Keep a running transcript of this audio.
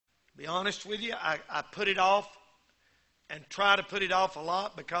be honest with you, I put it off and try to put it off a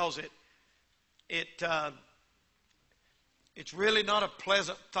lot because it's really not a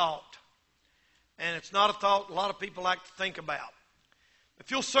pleasant thought. And it's not a thought a lot of people like to think about.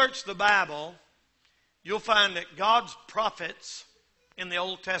 If you'll search the Bible, you'll find that God's prophets in the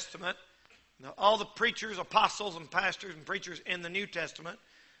Old Testament, all the preachers, apostles, and pastors and preachers in the New Testament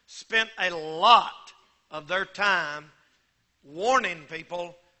spent a lot of their time warning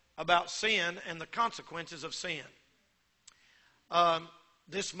people about sin and the consequences of sin.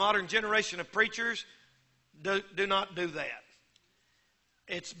 This modern generation of preachers do not do that.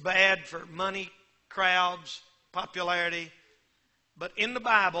 It's bad for money, crowds, popularity. But in the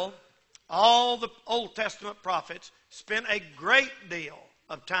Bible, all the Old Testament prophets spent a great deal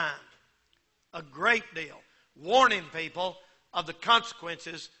of time, warning people of the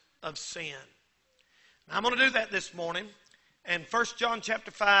consequences of sin. Now, I'm going to do that this morning. And 1 John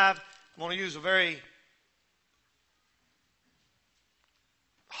chapter 5, I'm going to use a very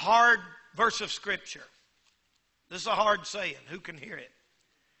hard verse of Scripture. This is a hard saying. Who can hear it?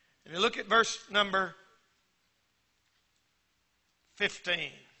 And you look at verse number 15.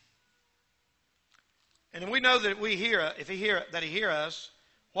 And we know that we hear, if he hear us,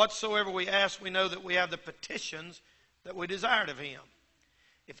 whatsoever we ask, we know that we have the petitions that we desired of him.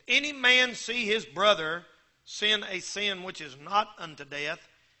 If any man see his brother sin a sin which is not unto death,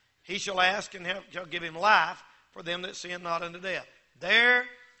 he shall ask and shall give him life for them that sin not unto death. There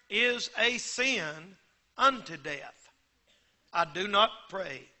is a sin unto death. I do not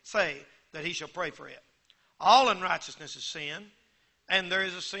say that he shall pray for it. All unrighteousness is sin, and there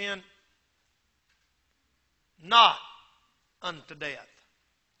is a sin not unto death.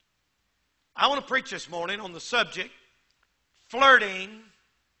 I want to preach this morning on the subject, flirting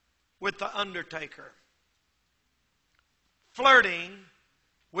with the Undertaker. Flirting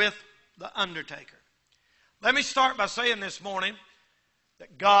with the Undertaker. Let me start by saying this morning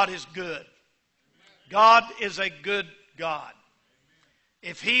that God is good. God is a good God.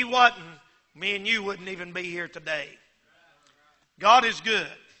 If he wasn't, me and you wouldn't even be here today. God is good.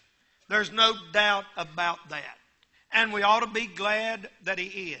 There's no doubt about that. And we ought to be glad that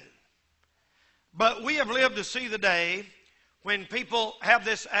he is. But we have lived to see the day when people have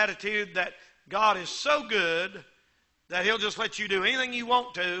this attitude that God is so good that he'll just let you do anything you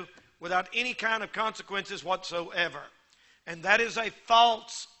want to without any kind of consequences whatsoever. And that is a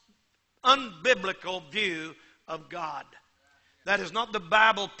false, unbiblical view of God. That is not the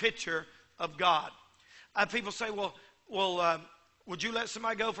Bible picture of God. People say, well, would you let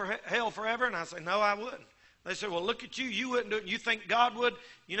somebody go for hell forever? And I say, no, I wouldn't. They say, well, look at you. You wouldn't do it. You think God would?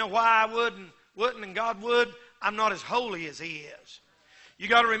 You know why I wouldn't and God would? I'm not as holy as he is. You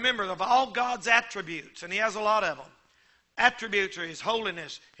got to remember, of all God's attributes, and he has a lot of them, attributes are his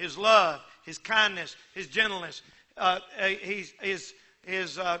holiness, his love, his kindness, his gentleness, his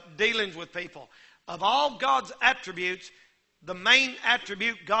dealings with people. Of all God's attributes, the main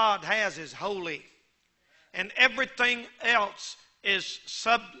attribute God has is holy. And everything else is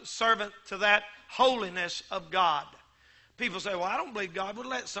subservient to that holiness of God. People say, well, I don't believe God would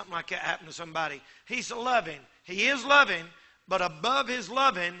let something like that happen to somebody. He's loving. He is loving, but above his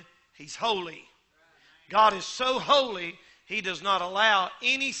loving, he's holy. God is so holy, he does not allow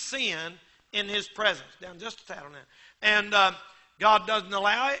any sin in his presence. Down just a tad on that. And God doesn't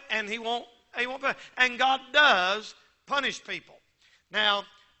allow it, and he won't. And God does punish people. Now,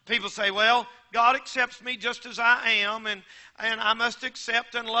 people say, well, God accepts me just as I am, and I must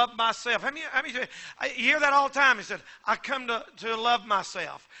accept and love myself. I hear that all the time. He said, I come to love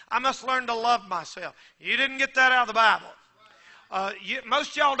myself. I must learn to love myself. You didn't get that out of the Bible.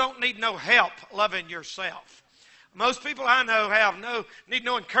 Most of y'all don't need no help loving yourself. Most people I know need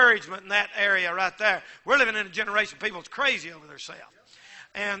no encouragement in that area right there. We're living in a generation of people that's crazy over themselves.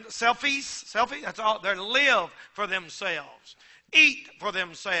 And selfies, that's all. They live for themselves, eat for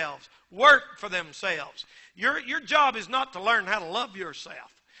themselves, work for themselves. Your job is not to learn how to love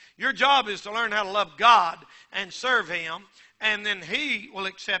yourself. Your job is to learn how to love God and serve him, and then he will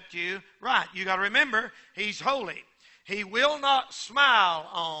accept you right. You got to remember, he's holy. He will not smile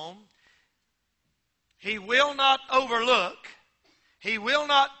on. He will not overlook. He will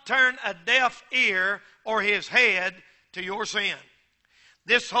not turn a deaf ear or his head to your sin.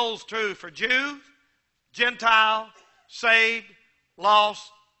 This holds true for Jew, Gentile, saved,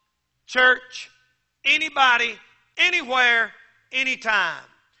 lost, church, anybody, anywhere, anytime.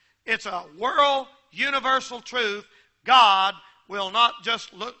 It's a world universal truth. God will not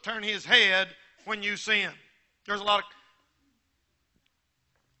just turn his head when you sin. There's a lot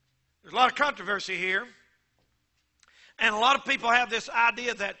of controversy here. And a lot of people have this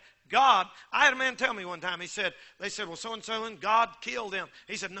idea that God, I had a man tell me one time, they said, well, so-and-so and God killed them.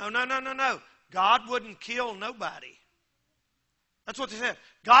 He said, no. God wouldn't kill nobody. That's what they said.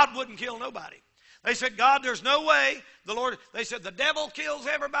 God wouldn't kill nobody. They said, God, there's no way. The Lord, they said, the devil kills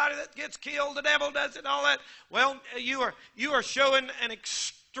everybody that gets killed. The devil does it and all that. Well, you are showing an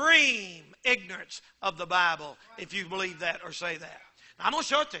extreme ignorance of the Bible if you believe that or say that. Now, I'm going to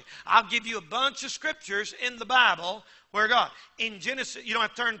show it to you. I'll give you a bunch of scriptures in the Bible where God, in Genesis, you don't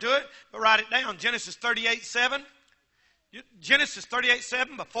have to turn to it, but write it down. Genesis 38:7. Genesis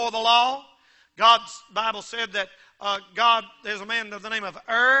 38:7, before the law, God's Bible said that there's a man by the name of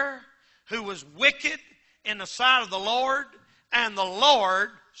who was wicked in the sight of the Lord, and the Lord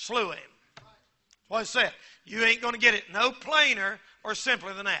slew him. That's what it said. You ain't going to get it no plainer or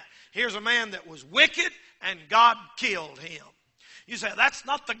simpler than that. Here's a man that was wicked, and God killed him. You say, that's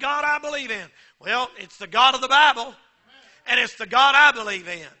not the God I believe in. Well, it's the God of the Bible, and it's the God I believe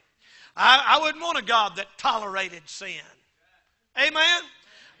in. I wouldn't want a God that tolerated sin. Amen?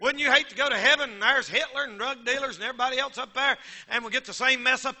 Wouldn't you hate to go to heaven and there's Hitler and drug dealers and everybody else up there and we'll get the same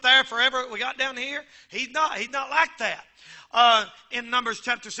mess up there forever we got down here? He's not like that. In Numbers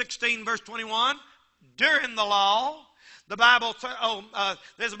chapter 16, verse 21, during the law, the Bible says,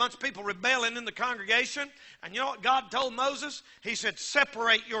 there's a bunch of people rebelling in the congregation. And you know what God told Moses? He said,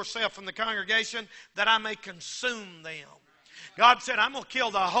 separate yourself from the congregation that I may consume them. God said, I'm going to kill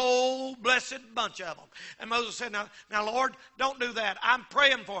the whole blessed bunch of them. And Moses said, now Lord, don't do that. I'm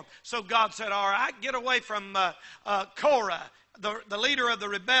praying for them. So God said, all right, get away from Korah, the leader of the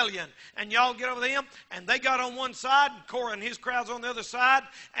rebellion, and y'all get over them. And they got on one side, and Korah and his crowds on the other side,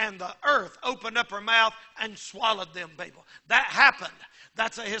 and the earth opened up her mouth and swallowed them people. That happened.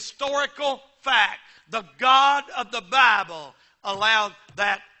 That's a historical fact. The God of the Bible allowed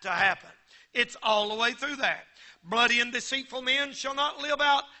that to happen. It's all the way through there. Bloody and deceitful men shall not live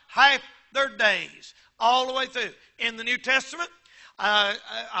out half their days. All the way through. In the New Testament,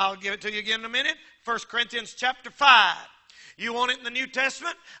 I'll give it to you again in a minute. 1 Corinthians chapter 5. You want it in the New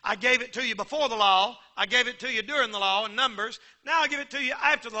Testament? I gave it to you before the law. I gave it to you during the law in Numbers. Now I give it to you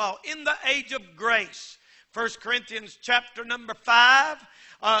after the law, in the age of grace. 1 Corinthians chapter number 5.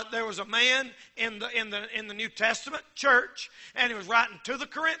 There was a man in the New Testament church, and he was writing to the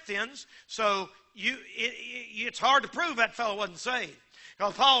Corinthians. So it's hard to prove that fellow wasn't saved.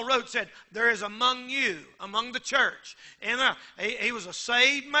 Because Paul said, there is among you, among the church. And he was a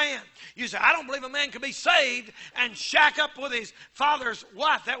saved man. You say, I don't believe a man can be saved and shack up with his father's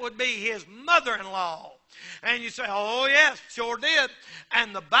wife. That would be his mother-in-law. And you say, oh yes, sure did.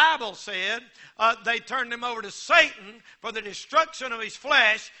 And the Bible said they turned him over to Satan for the destruction of his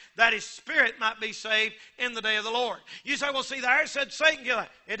flesh, that his spirit might be saved in the day of the Lord. You say, well, see, there it said Satan killed.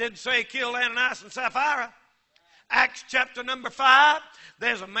 It didn't say he killed Ananias and Sapphira. Acts chapter number 5,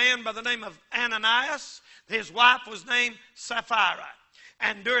 there's a man by the name of Ananias. His wife was named Sapphira.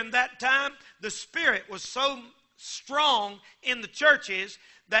 And during that time, the spirit was so strong in the churches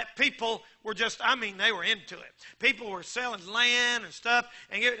that people were they were into it. People were selling land and stuff,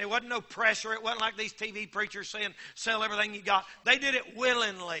 and there wasn't no pressure. It wasn't like these TV preachers saying, sell everything you got. They did it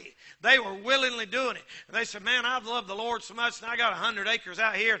willingly. They were willingly doing it. And they said, man, I've loved the Lord so much, and I got 100 acres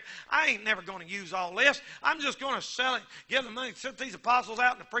out here. I ain't never going to use all this. I'm just going to sell it, give the money, set these apostles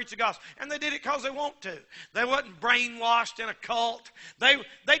out, and preach the gospel. And they did it because they want to. They wasn't brainwashed in a cult. They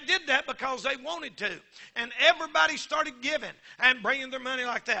did that because they wanted to. And everybody started giving and bringing their money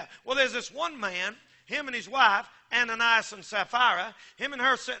like that. Well, there's this one man, him and his wife, Ananias and Sapphira. Him and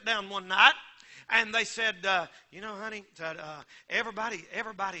her sat down one night, and they said, honey,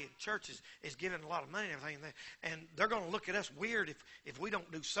 everybody in church is giving a lot of money and everything, and they're going to look at us weird if we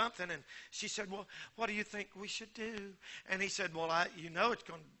don't do something. And she said, well, what do you think we should do? And he said, well, it's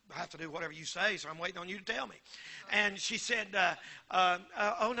going to have to do whatever you say, so I'm waiting on you to tell me. And she said,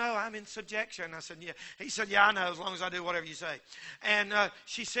 oh, no, I'm in subjection. I said, yeah. He said, yeah, I know, as long as I do whatever you say. And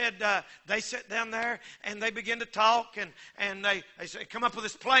she said, they sat down there, and they began to talk, and they said, come up with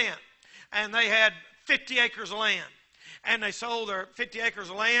this plan. And they had 50 acres of land. And they sold their 50 acres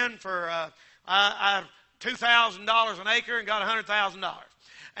of land for $2,000 an acre and got $100,000.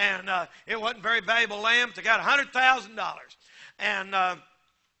 And it wasn't very valuable land, but they got $100,000. And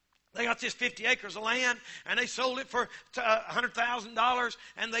they got this 50 acres of land, and they sold it for $100,000,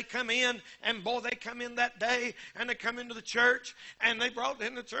 and they come in, and boy, they come in that day, and they come into the church, and they brought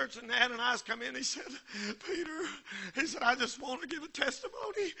in the church, and Ananias come in. He said, Peter, he said, I just want to give a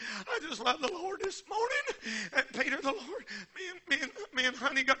testimony. I just love the Lord this morning. And Peter, the Lord, me me and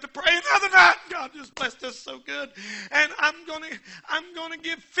honey got to pray the other night. God just blessed us so good. And I'm gonna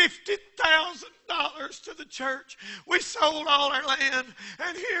give $50,000 to the church. We sold all our land,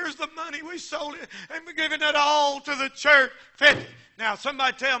 and here's the money. We sold it, and we're giving it all to the church. 50. Now,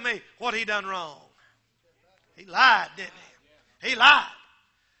 somebody tell me what he done wrong. He lied, didn't he? He lied.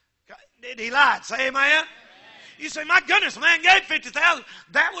 He lied. Say amen. You say, my goodness, man gave $50,000.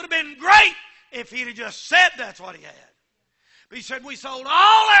 That would have been great if he'd have just said that's what he had. But he said, we sold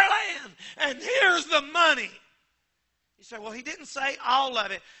all our land, and here's the money. You say, well, he didn't say all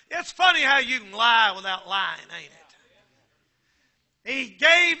of it. It's funny how you can lie without lying, ain't it? He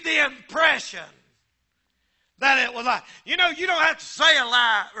gave the impression that it was a lie. You know, you don't have to say a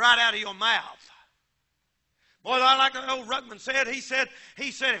lie right out of your mouth. Boy, I like the old Ruckman said. He said,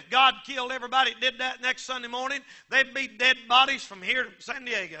 if God killed everybody that did that next Sunday morning, they'd be dead bodies from here to San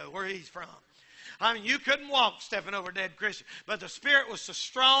Diego, where he's from. I mean, you couldn't walk stepping over a dead Christian. But the Spirit was so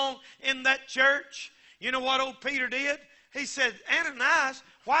strong in that church. You know what old Peter did? He said, Ananias,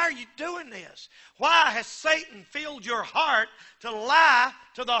 why are you doing this? Why has Satan filled your heart to lie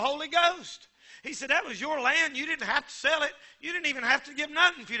to the Holy Ghost? He said, that was your land. You didn't have to sell it. You didn't even have to give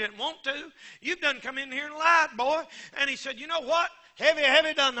nothing if you didn't want to. You've done come in here and lied, boy. And he said, you know what?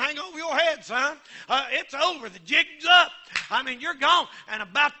 Heavy done hang over your head, son. It's over. The jig's up. I mean, you're gone. And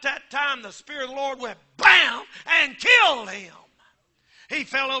about that time, the Spirit of the Lord went bam and killed him. He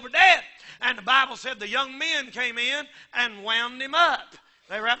fell over dead. And the Bible said the young men came in and wound him up.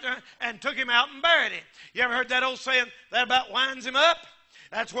 They wrapped him and took him out and buried him. You ever heard that old saying, that about winds him up?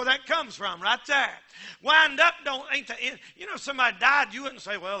 That's where that comes from, right there. Wind up ain't the end. You know, if somebody died, you wouldn't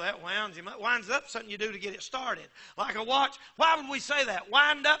say, well, that winds him up. Winds up something you do to get it started. Like a watch. Why would we say that?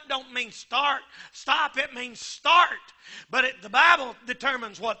 Wind up don't mean start. Stop, it means start. But the Bible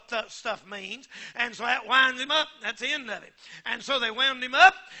determines what stuff means. And so that winds him up. That's the end of it. And so they wound him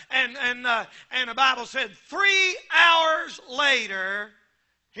up. And the Bible said 3 hours later,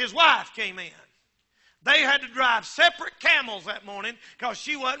 his wife came in. They had to drive separate camels that morning because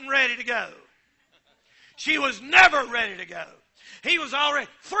she wasn't ready to go. She was never ready to go. He was already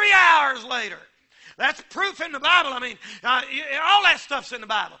 3 hours later. That's proof in the Bible. I mean, all that stuff's in the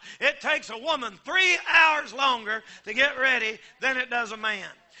Bible. It takes a woman 3 hours longer to get ready than it does a man.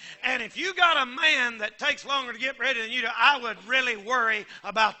 And if you got a man that takes longer to get ready than you do, I would really worry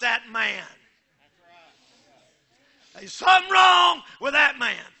about that man. There's something wrong with that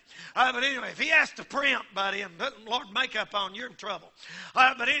man. But anyway, if he has to primp, buddy, and put Lord makeup on, you're in trouble.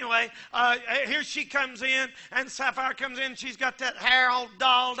 But anyway, here she comes in, and Sapphire comes in. She's got that hair all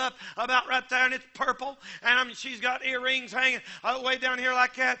dolled up about right there, and it's purple. And I mean, she's got earrings hanging way down here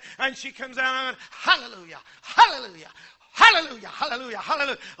like that. And she comes out and hallelujah, hallelujah. Hallelujah, hallelujah,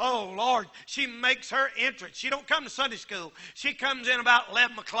 hallelujah. Oh, Lord, she makes her entrance. She don't come to Sunday school. She comes in about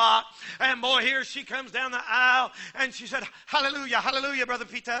 11 o'clock. And, boy, here she comes down the aisle. And she said, hallelujah, hallelujah, Brother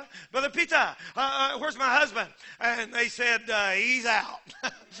Peter. Brother Peter, where's my husband? And they said, he's out.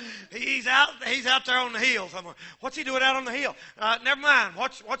 He's out there on the hill somewhere. What's he doing out on the hill? Never mind.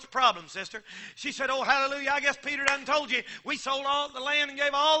 What's the problem, sister? She said, oh, hallelujah, I guess Peter done told you. We sold all the land and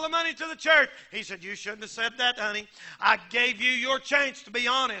gave all the money to the church. He said, you shouldn't have said that, honey. I gave you your chance to be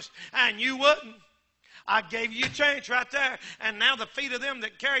honest, and you wouldn't. I gave you a chance right there, and now the feet of them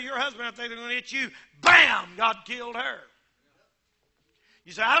that carry your husband, if they're going to hit you, bam, God killed her.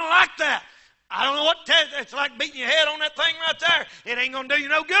 You say, I don't like that. I don't know what it's like beating your head on that thing right there. It ain't going to do you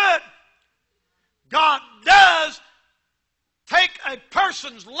no good. God does take a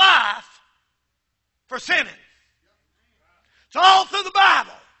person's life for sinning. It's all through the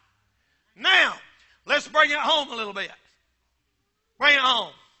Bible. Now, let's bring it home a little bit. Bring it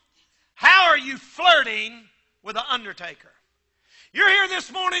home. How are you flirting with the Undertaker? You're here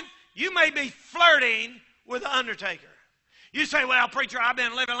this morning, you may be flirting with the Undertaker. You say, well, preacher, I've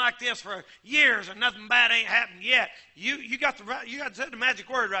been living like this for years and nothing bad ain't happened yet. You got to say the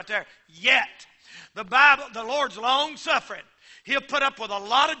magic word right there. Yet. The Bible, the Lord's long suffering. He'll put up with a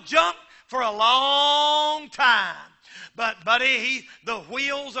lot of junk for a long time. But, buddy, the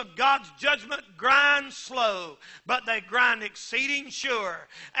wheels of God's judgment grind slow, but they grind exceeding sure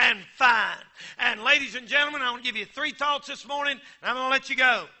and fine. And, ladies and gentlemen, I want to give you 3 thoughts this morning, and I'm going to let you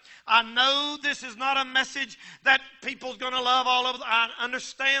go. I know this is not a message that people's going to love all over. I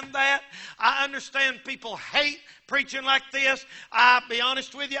understand that. I understand people hate preaching like this. I'll be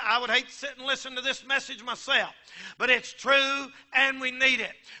honest with you, I would hate to sit and listen to this message myself. But it's true, and we need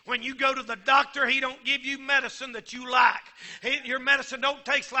it. When you go to the doctor, he don't give you medicine that you like. Your medicine don't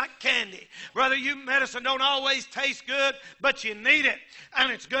taste like candy. Brother, your medicine don't always taste good, but you need it,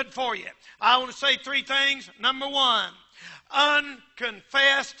 and it's good for you. I want to say 3 things. Number 1,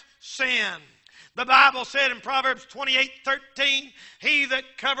 Unconfessed sin. The Bible said in Proverbs 28:13, he that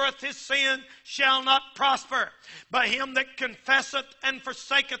covereth his sin shall not prosper, but him that confesseth and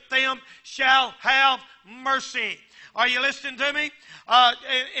forsaketh them shall have mercy. Are you listening to me?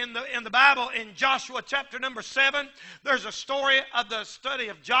 In the Bible, in Joshua chapter number 7, there's a story of the study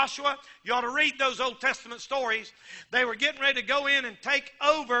of Joshua. You ought to read those Old Testament stories. They were getting ready to go in and take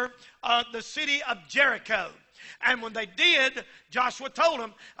over the city of Jericho. And when they did, Joshua told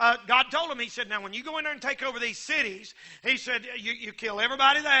them, God told him, he said, now when you go in there and take over these cities, he said, you kill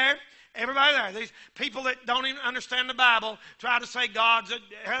everybody there. Everybody there. These people that don't even understand the Bible try to say God's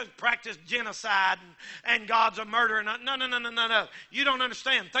has practiced genocide and God's a murderer. No. You don't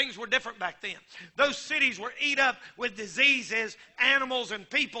understand. Things were different back then. Those cities were eat up with diseases, animals and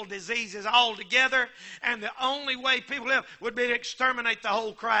people diseases all together. And the only way people live would be to exterminate the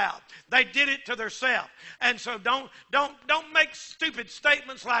whole crowd. They did it to themselves. And so don't make stupid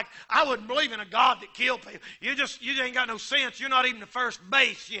statements like, I wouldn't believe in a God that killed people. You ain't got no sense. You're not even the first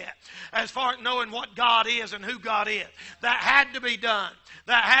base yet, as far as knowing what God is and who God is. That had to be done.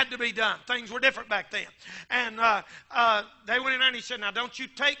 That had to be done. Things were different back then. And they went in there and he said, now don't you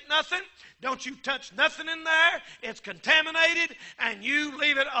take nothing. Don't you touch nothing in there. It's contaminated and you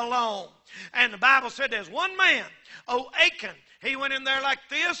leave it alone. And the Bible said there's one man, Achan. He went in there like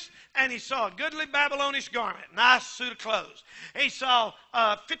this, and he saw a goodly Babylonish garment, nice suit of clothes. He saw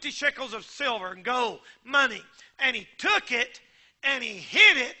 50 shekels of silver and gold, money. And he took it and he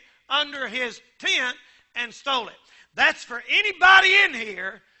hid it under his tent and stole it. That's for anybody in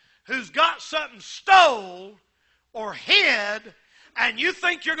here who's got something stole or hid, and you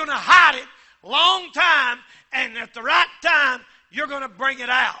think you're going to hide it a long time, and at the right time, you're going to bring it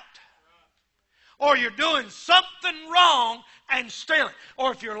out. Or you're doing something wrong and stealing.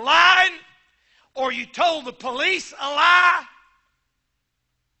 Or if you're lying, or you told the police a lie.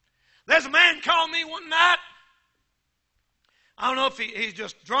 There's a man called me one night. I don't know if he's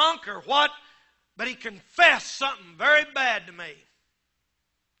just drunk or what, but he confessed something very bad to me.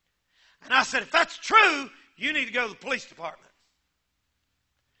 And I said, if that's true, you need to go to the police department.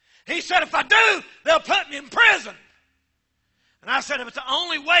 He said, if I do, they'll put me in prison. And I said, if the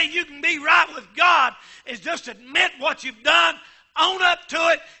only way you can be right with God is just admit what you've done, own up to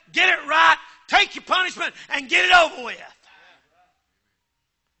it, get it right, take your punishment, and get it over with.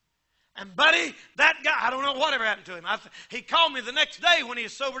 And buddy, that guy, I don't know whatever happened to him. He called me the next day when he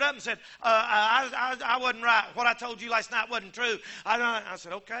was sobered up and said, I wasn't right. What I told you last night wasn't true. I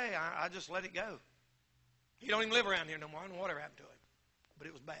said, okay, I just let it go. He don't even live around here no more. I don't know whatever happened to him. But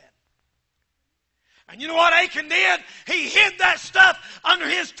it was bad. And you know what Achan did? He hid that stuff under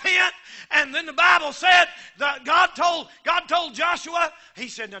his tent. And then the Bible said that God told Joshua, he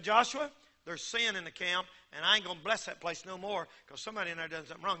said, now Joshua, there's sin in the camp, and I ain't going to bless that place no more because somebody in there done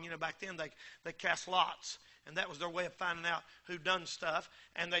something wrong. You know, back then they cast lots, and that was their way of finding out who done stuff.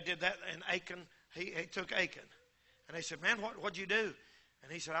 And they did that, and Achan, he took Achan. And they said, man, what'd you do?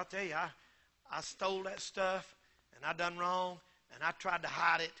 And he said, I'll tell you, I stole that stuff, and I done wrong, and I tried to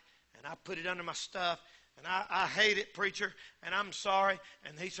hide it, and I put it under my stuff, and I hate it, preacher, and I'm sorry.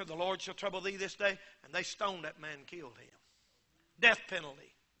 And he said, the Lord shall trouble thee this day. And they stoned that man and killed him. Death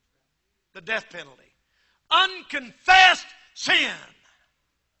penalty. The death penalty. Unconfessed sin.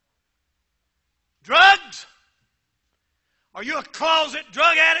 Drugs. Are you a closet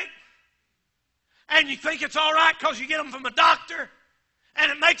drug addict? And you think it's all right because you get them from a doctor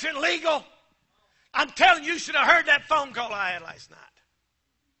and it makes it legal? I'm telling you, you should have heard that phone call I had last night.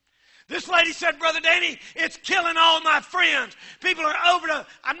 This lady said, Brother Danny, it's killing all my friends. People are overdose.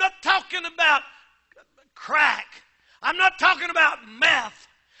 I'm not talking about crack. I'm not talking about meth.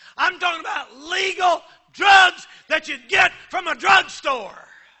 I'm talking about legal drugs that you get from a drugstore.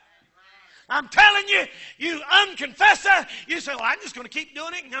 I'm telling you, you unconfessor, you say, well, I'm just going to keep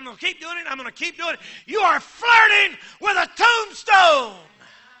doing it, and I'm going to keep doing it, and I'm going to keep doing it. You are flirting with a tombstone.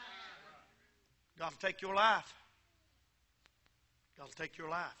 God will take your life. God will take your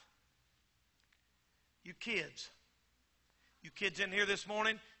life. You kids in here this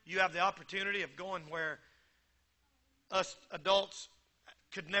morning, you have the opportunity of going where us adults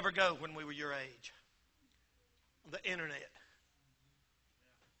could never go when we were your age. The internet.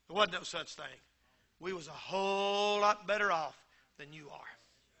 There wasn't no such thing. We was a whole lot better off than you are.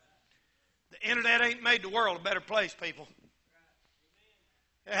 The internet ain't made the world a better place, people.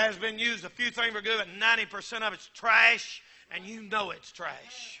 It has been used a few things are good, but 90% of it's trash, and you know it's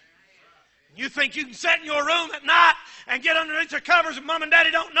trash. You think you can sit in your room at night and get underneath the covers and mom and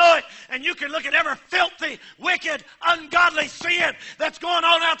daddy don't know it, and you can look at every filthy, wicked, ungodly sin that's going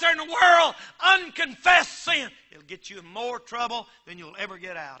on out there in the world, unconfessed sin. It'll get you in more trouble than you'll ever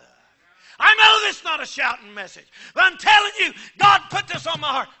get out of. I know this is not a shouting message, but I'm telling you, God put this on my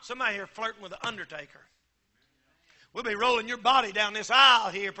heart. Somebody here flirting with the Undertaker. We'll be rolling your body down this aisle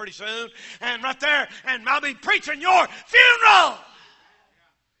here pretty soon, and right there, and I'll be preaching your funeral.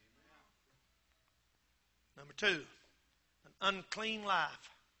 Number 2, an unclean life.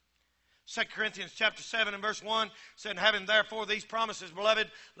 2 Corinthians chapter 7 and verse 1 said, having therefore these promises,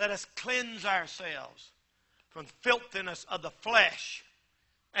 beloved, let us cleanse ourselves from filthiness of the flesh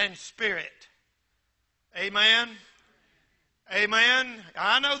and spirit. Amen. Amen.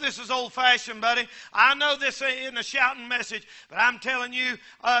 I know this is old-fashioned, buddy. I know this isn't a shouting message, but I'm telling you,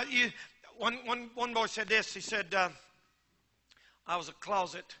 one boy said this. He said, I was a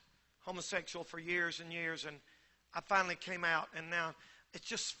closet homosexual for years and years, and I finally came out, and now it's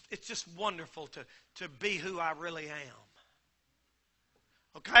just wonderful to be who I really am.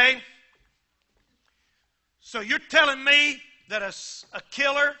 Okay? So you're telling me that a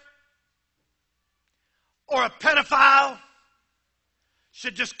killer or a pedophile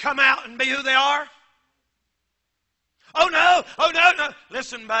should just come out and be who they are? Oh no.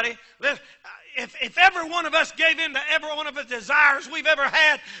 Listen, buddy. If every one of us gave in to every one of the desires we've ever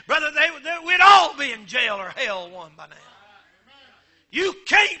had, brother, we'd all be in jail or hell one by now. You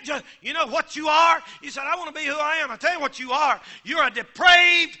can't just, you know what you are? You said, I want to be who I am. I tell you what you are. You're a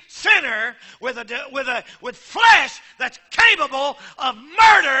depraved sinner with flesh that's capable of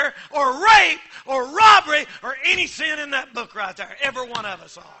murder or rape or robbery or any sin in that book right there. Every one of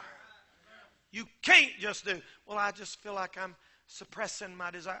us are. You can't just do, well, I just feel like I'm suppressing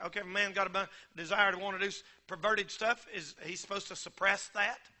my desire. Okay, if a man got a desire to want to do perverted stuff, is he supposed to suppress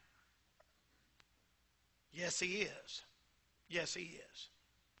that? Yes, he is. Yes, he is.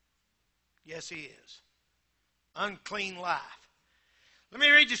 Yes, he is. Unclean life. Let me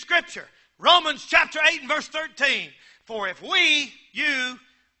read you scripture. Romans chapter 8 and verse 13. For if you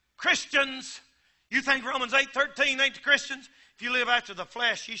Christians, you think Romans 8:13 ain't to Christians? If you live after the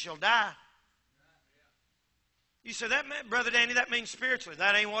flesh, ye shall die. You say, Brother Danny, that means spiritually.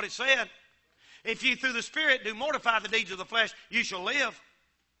 That ain't what it said. If you through the Spirit do mortify the deeds of the flesh, you shall live.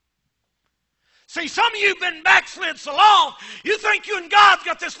 See, some of you have been backslid so long, you think you and God's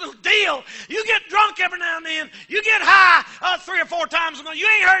got this little deal. You get drunk every now and then. You get high 3 or 4 times a month. You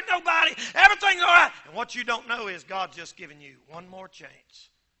ain't hurt nobody. Everything's all right. And what you don't know is God's just giving you one more chance.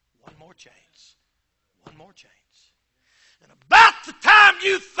 One more chance. One more chance. And about the time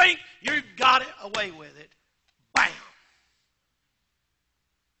you think you've got it away with it, bam!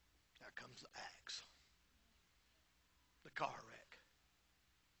 There comes the axe. The car wreck.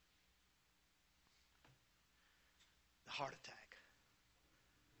 Heart attack.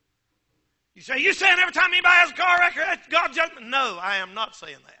 You saying every time anybody has a car wreck, that's God's judgment? No, I am not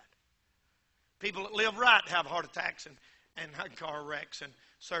saying that. People that live right have heart attacks and have car wrecks and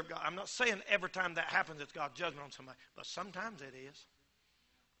serve God. I'm not saying every time that happens it's God's judgment on somebody, but sometimes it is.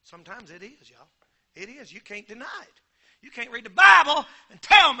 Sometimes it is, y'all. It is. You can't deny it. You can't read the Bible and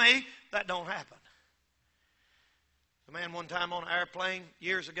tell me that don't happen. A man one time on an airplane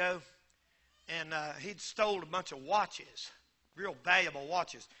years ago, and he'd stole a bunch of watches, real valuable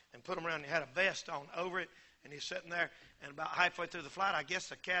watches, and put them around. He had a vest on over it, and he's sitting there. And about halfway through the flight, I guess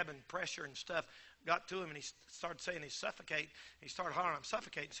the cabin pressure and stuff got to him, and he started saying he's suffocating. He started hollering, I'm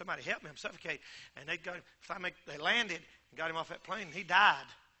suffocating. Somebody help me, I'm suffocating. And they landed and got him off that plane, and he died.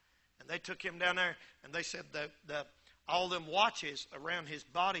 And they took him down there, and they said all them watches around his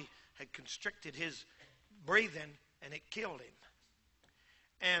body had constricted his breathing, and it killed him.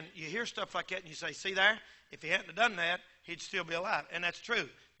 And you hear stuff like that and you say, see there, if he hadn't have done that, he'd still be alive. And that's true.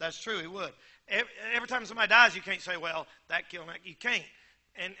 That's true, he would. Every time somebody dies, you can't say, well, that killed him. You can't.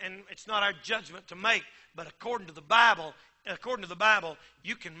 And it's not our judgment to make. But according to the Bible,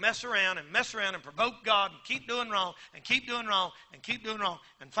 you can mess around and provoke God and keep doing wrong and keep doing wrong and keep doing wrong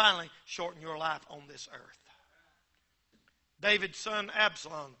and finally shorten your life on this earth. David's son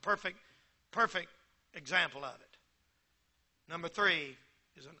Absalom, perfect example of it. Number 3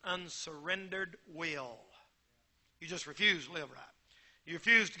 is an unsurrendered will. You just refuse to live right. You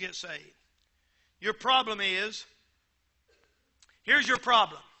refuse to get saved. Your problem is, here's your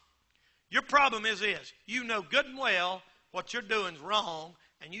problem. Your problem is this. You know good and well what you're doing is wrong,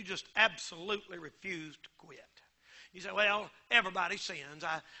 and you just absolutely refuse to quit. You say, well, everybody sins.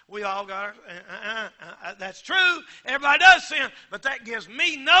 We all got that's true. Everybody does sin, but that gives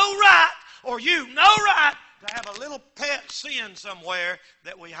me no right, or you no right, to have a little pet sin somewhere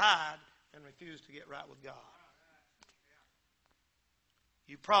that we hide and refuse to get right with God.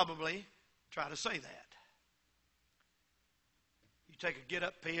 You probably try to say that. You take a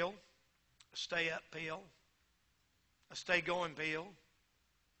get-up pill, a stay-up pill, a stay-going pill,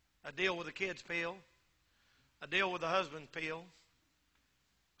 a deal with the kids pill, a deal with the husband pill,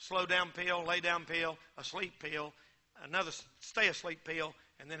 slow-down pill, lay-down pill, a sleep pill, another stay-asleep pill,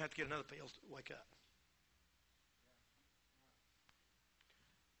 and then have to get another pill to wake up.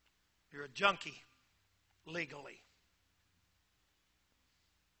 You're a junkie legally.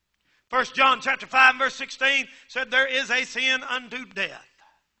 1 John chapter 5 verse 16 said there is a sin unto death.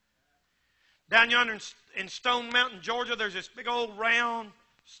 Down yonder in Stone Mountain, Georgia, there's this big old round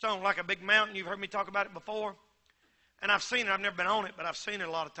stone, like a big mountain. You've heard me talk about it before. And I've seen it. I've never been on it, but I've seen it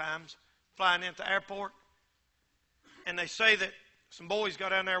a lot of times flying into the airport. And they say that some boys got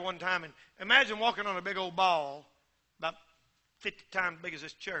down there one time, and imagine walking on a big old ball about 50 times big as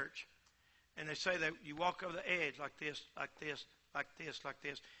this church. And they say that you walk over the edge like this, like this, like this, like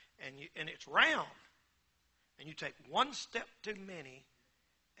this, and it's round. And you take one step too many,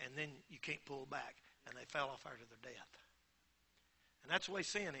 and then you can't pull back. And they fell off out of their death. And that's the way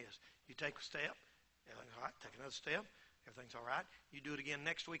sin is. You take a step, everything's all right. Take another step, everything's all right. You do it again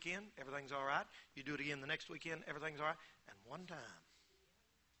next weekend, everything's all right. You do it again the next weekend, everything's all right. And one time,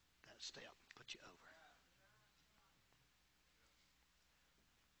 that step put you over.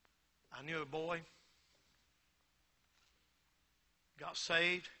 I knew a boy, got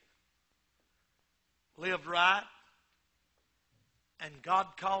saved, lived right, and God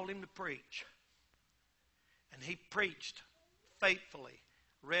called him to preach. And he preached faithfully,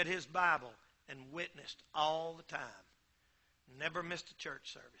 read his Bible, and witnessed all the time. Never missed a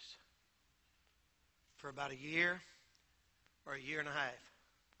church service for about a year or a year and a half.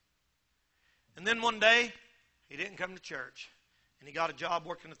 And then one day, he didn't come to church. And he got a job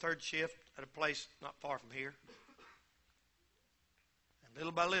working the third shift at a place not far from here. And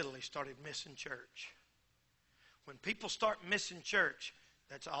little by little, he started missing church. When people start missing church,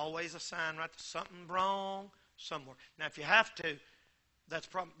 that's always a sign, right? There's something wrong somewhere. Now, if you have to, that's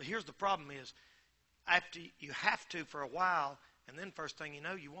problem. But here's the problem is, after you have to for a while, and then first thing you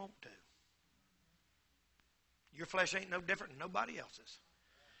know, you won't to. Your flesh ain't no different than nobody else's.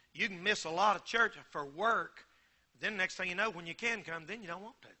 You can miss a lot of church for work. Then next thing you know, when you can come, then you don't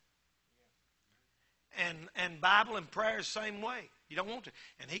want to. And Bible and prayer is the same way. You don't want to.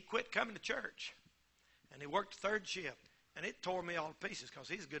 And he quit coming to church. And he worked third shift. And it tore me all to pieces because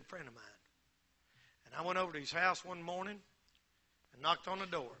he's a good friend of mine. And I went over to his house one morning and knocked on the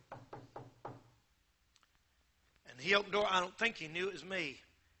door. And he opened the door. I don't think he knew it was me.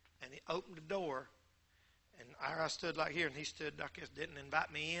 And he opened the door. And I stood like here. And he stood, I guess, didn't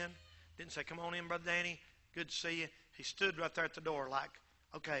invite me in. Didn't say, come on in, Brother Danny. Good to see you. He stood right there at the door like,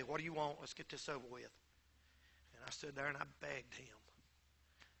 okay, what do you want? Let's get this over with. And I stood there and I begged him.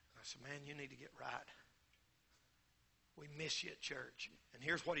 And I said, man, you need to get right. We miss you at church. And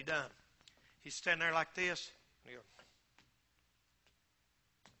here's what he done. He's standing there like this. And he goes,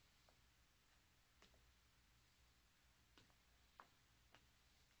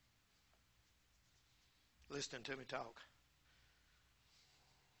 listening to me talk.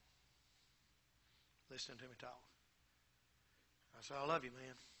 Listening to me talk. I said, I love you,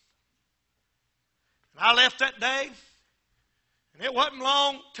 man. And I left that day, and it wasn't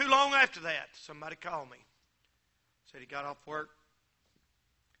too long after that, somebody called me. Said he got off work,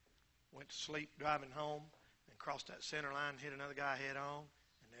 went to sleep driving home, and crossed that center line, hit another guy head on,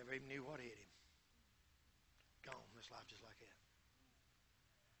 and never even knew what hit him. Gone. This life just like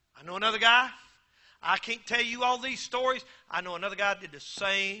that. I know another guy. I can't tell you all these stories. I know another guy did the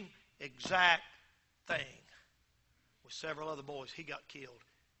same exact thing with several other boys. He got killed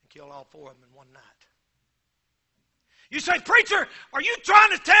and killed all four of them in one night. You say, preacher, are you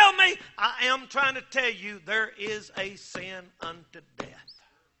trying to tell me? I am trying to tell you there is a sin unto death.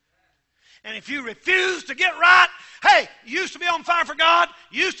 And if you refuse to get right, hey, you used to be on fire for God,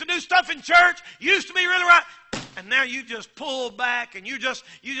 you used to do stuff in church, you used to be really right, and now you just pull back and you just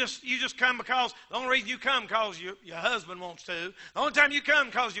come because the only reason you come because your husband wants to. The only time you come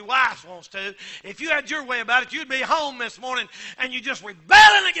because your wife wants to. If you had your way about it, you'd be home this morning and you just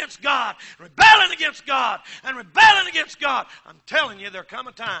rebelling against God, rebelling against God, and rebelling against God. I'm telling you, there'll come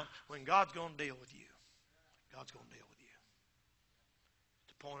a time when God's going to deal with you. God's going to deal with you.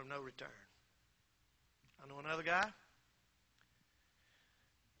 At the point of no return. I know another guy.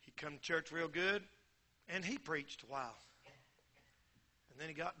 He'd come to church real good. And he preached a while. And then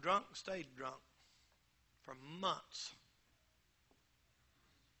he got drunk and stayed drunk for months.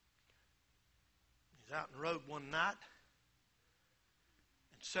 He's out on the road one night.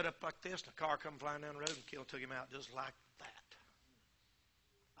 And set up like this, and a car come flying down the road and took him out just like that.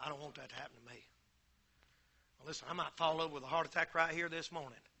 I don't want that to happen to me. Well, listen, I might fall over with a heart attack right here this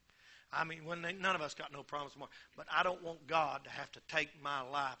morning. I mean, none of us got no promise tomorrow. But I don't want God to have to take my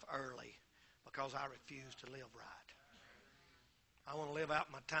life early because I refuse to live right. I want to live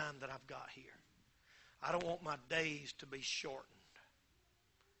out my time that I've got here. I don't want my days to be shortened.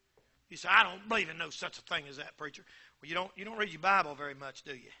 You say, I don't believe in no such a thing as that, preacher. Well, you don't read your Bible very much,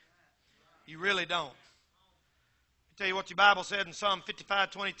 do you? You really don't. I tell you what your Bible said in Psalm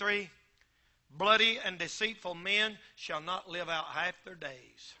 55:23. Bloody and deceitful men shall not live out half their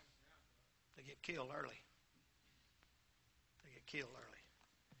days. They get killed early. They get killed early.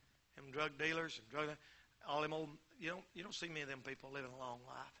 Them drug dealers and all them old, you don't see many of them people living a long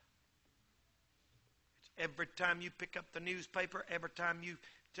life. It's every time you pick up the newspaper, every time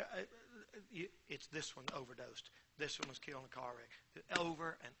it's this one overdosed. This one was killed in a car wreck.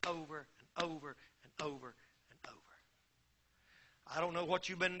 Over and over and over and over and over. I don't know what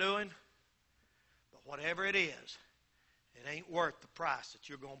you've been doing, but whatever it is, it ain't worth the price that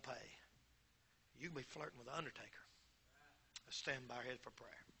you're going to pay. You can be flirting with the Undertaker. Let's stand by our head for prayer.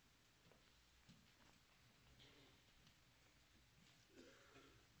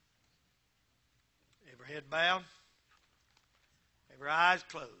 Every head bowed. Every eyes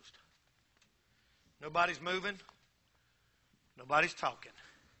closed. Nobody's moving. Nobody's talking.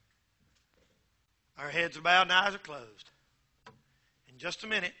 Our heads are bowed and eyes are closed. In just a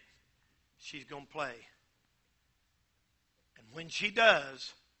minute, she's going to play. And when she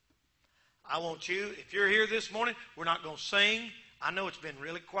does, I want you, if you're here this morning, we're not going to sing. I know it's been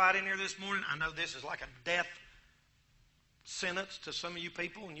really quiet in here this morning. I know this is like a death sentence to some of you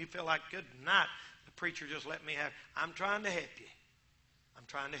people, and you feel like, good night, the preacher just let me have. I'm trying to help you. I'm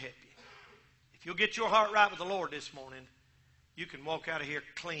trying to help you. If you'll get your heart right with the Lord this morning, you can walk out of here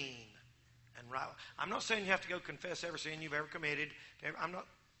clean and right. I'm not saying you have to go confess every sin you've ever committed. I'm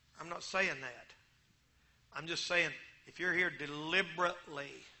not saying that. I'm just saying if you're here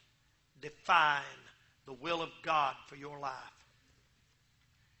deliberately defying the will of God for your life,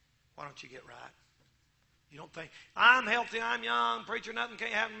 why don't you get right? You don't think, I'm healthy, I'm young, preacher, nothing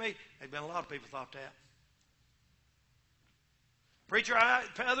can't happen to me. There's been a lot of people thought that. Preacher,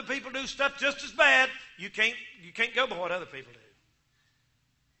 other people do stuff just as bad. You can't go by what other people do.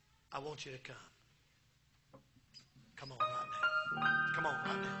 I want you to come. Come on right now. Come on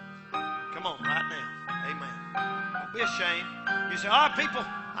right now. Come on right now. Amen. Don't be ashamed. You say, people,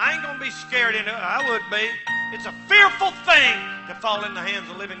 I ain't going to be scared into it. I would be. It's a fearful thing to fall in the hands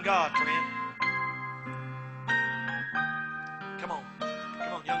of the living God, friend. Come on.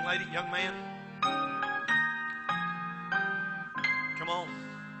 Come on, young lady, young man. Come on.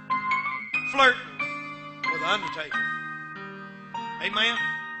 Flirting with the Undertaker. Amen.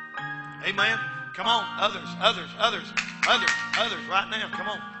 Amen. Come on. Others right now. Come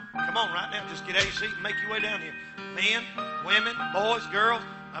on. Come on right now. Just get out of your seat and make your way down here. Men, women, boys, girls.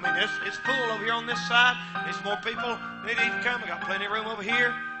 I mean, it's full over here on this side. There's more people that need to come. I got plenty of room over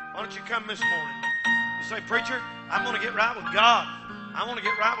here. Why don't you come this morning? You say, preacher, I'm going to get right with God. I want to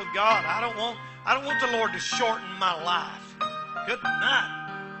get right with God. I don't want the Lord to shorten my life. Good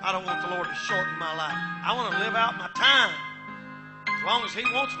night. I don't want the Lord to shorten my life. I want to live out my time as long as He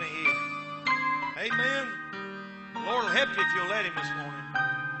wants me here. Amen. The Lord will help you if you'll let Him this morning.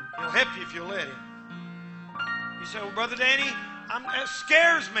 He'll help you if you'll let Him. You say, well, Brother Danny, that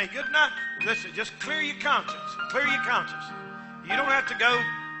scares me. Good night. Listen, just clear your conscience. Clear your conscience. You don't have to go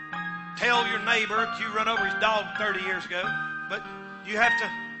tell your neighbor that you run over his dog 30 years ago, but you have to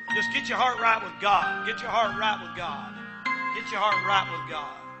just get your heart right with God. Get your heart right with God. Get your heart right with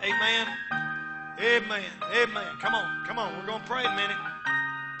God. Amen. Amen. Amen. Come on. Come on. We're going to pray in a minute.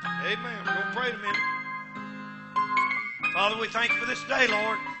 Amen. We're going to pray in a minute. Father, we thank you for this day,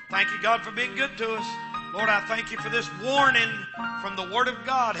 Lord. Thank you, God, for being good to us. Lord, I thank you for this warning from the Word of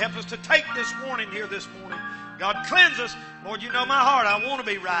God. Help us to take this warning here this morning. God, cleanse us. Lord, you know my heart. I want to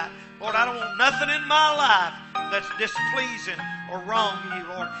be right. Lord, I don't want nothing in my life that's displeasing or wrong to you,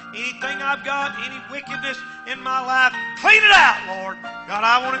 Lord. Anything I've got, any wickedness in my life, clean it out, Lord. God,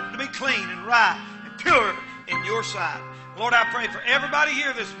 I want it to be clean and right and pure in your sight. Lord, I pray for everybody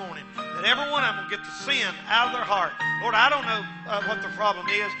here this morning that every one of them will get the sin out of their heart. Lord, I don't know what the problem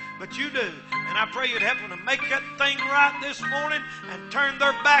is, but you do. And I pray you'd help them to make that thing right this morning and turn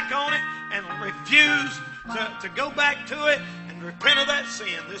their back on it and refuse to go back to it and repent of that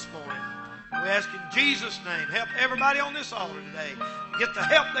sin this morning. We ask in Jesus' name, help everybody on this altar today get the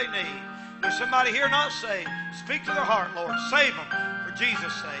help they need. There's somebody here not saved. Speak to their heart, Lord. Save them for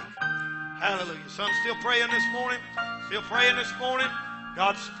Jesus' sake. Hallelujah. Some still praying this morning. Still praying this morning.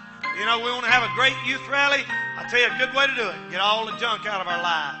 We want to have a great youth rally. I tell you, a good way to do it. Get all the junk out of our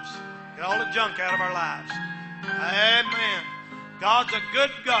lives. Get all the junk out of our lives. Amen. God's a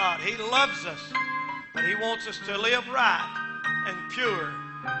good God. He loves us. But He wants us to live right and pure.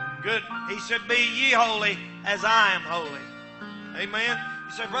 Good. He said, be ye holy as I am holy. Amen.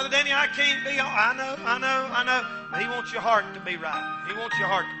 You say, Brother Danny, I can't be holy. I know. But He wants your heart to be right. He wants your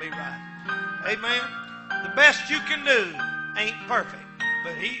heart to be right. Amen. The best you can do ain't perfect.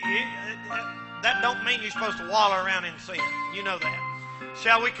 But that don't mean you're supposed to wallow around in sin. You know that.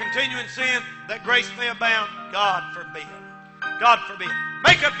 Shall we continue in sin that grace may abound? God forbid. God forbid.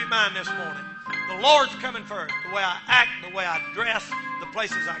 Make up your mind this morning. The Lord's coming first. The way I act, the way I dress, the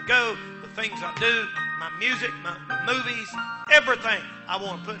places I go, the things I do, my music, my movies, everything. I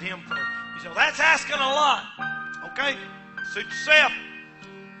want to put Him first. You say, well, that's asking a lot. Okay? Suit yourself.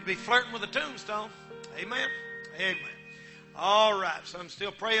 You be flirting with a tombstone. Amen. Amen. All right. So I'm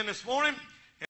still praying this morning.